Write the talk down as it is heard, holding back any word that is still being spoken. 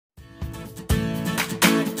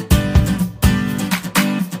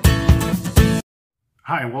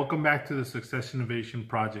Hi, welcome back to the Success Innovation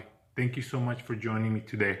Project. Thank you so much for joining me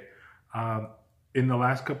today. Uh, in the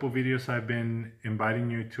last couple of videos, I've been inviting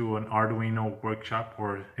you to an Arduino workshop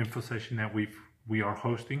or info session that we are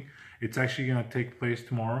hosting. It's actually going to take place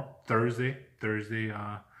tomorrow, Thursday,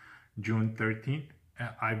 June 13th.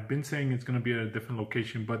 I've been saying it's going to be at a different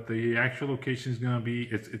location, but the actual location is going to be,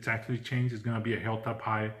 it's actually changed. It's going to be at Hilltop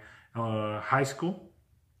High School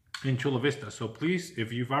in Chula Vista. So please,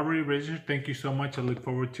 if you've already registered, thank you so much. I look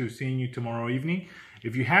forward to seeing you tomorrow evening.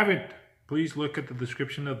 If you haven't, please look at the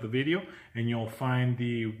description of the video and you'll find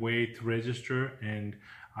the way to register. And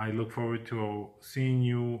I look forward to seeing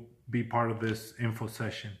you be part of this info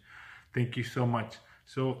session. Thank you so much.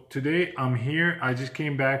 So today I'm here. I just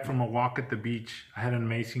came back from a walk at the beach. I had an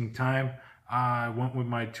amazing time. I went with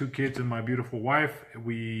my two kids and my beautiful wife.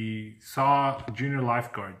 We saw junior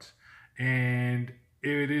lifeguards, and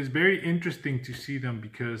it is very interesting to see them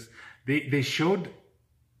because they showed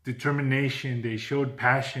determination, they showed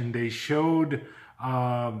passion, they showed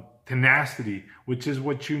tenacity, which is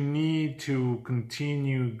what you need to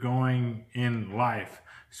continue going in life.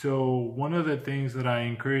 So one of the things that I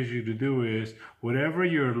encourage you to do is whatever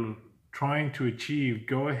you're trying to achieve,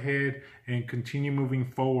 go ahead and continue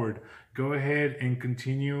moving forward. Go ahead and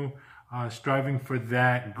continue striving for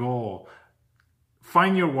that goal.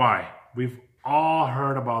 Find your why. We've all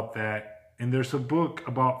heard about that, and there's a book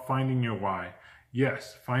about finding your why.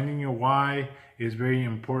 Yes, finding your why is very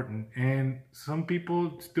important, and some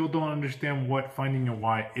people still don't understand what finding your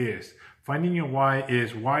why is. Finding your why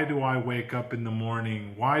is, why do I wake up in the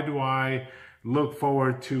morning? Why do I look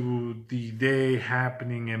forward to the day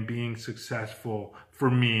happening and being successful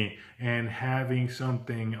for me and having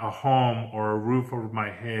something, a home or a roof over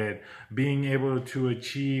my head, being able to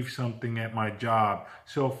achieve something at my job?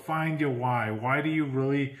 So find your why. Why do you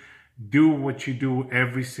really do what you do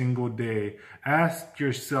every single day? Ask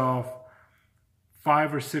yourself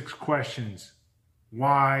 5 or 6 questions.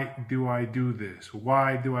 Why do I do this?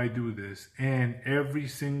 Why do I do this? And every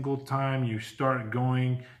single time you start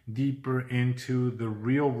going deeper into the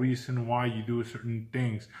real reason why you do certain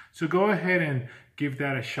things. So go ahead and give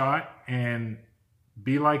that a shot and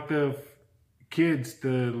be like the kids,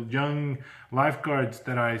 the young lifeguards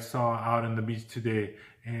that I saw out on the beach today.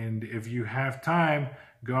 And if you have time,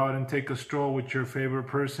 go out and take a stroll with your favorite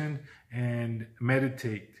person and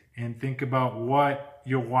meditate and think about what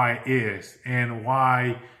your why is and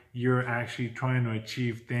why you're actually trying to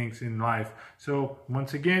achieve things in life. So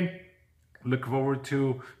once again, look forward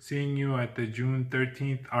to seeing you at the June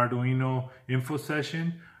 13th Arduino info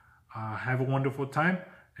session. Have a wonderful time,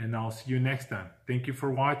 and I'll see you next time. Thank you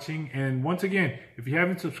for watching. And once again, if you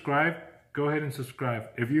haven't subscribed, go ahead and subscribe.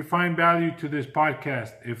 If you find value to this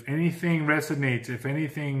podcast, if anything resonates, if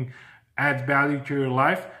anything adds value to your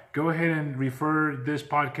life, go ahead and refer this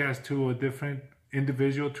podcast to a different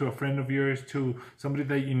individual, to a friend of yours, to somebody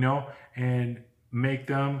that you know, and make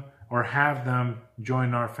them or have them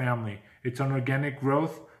join our family. It's an organic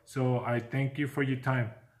growth. So I thank you for your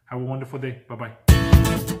time. Have a wonderful day.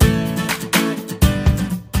 Bye-bye.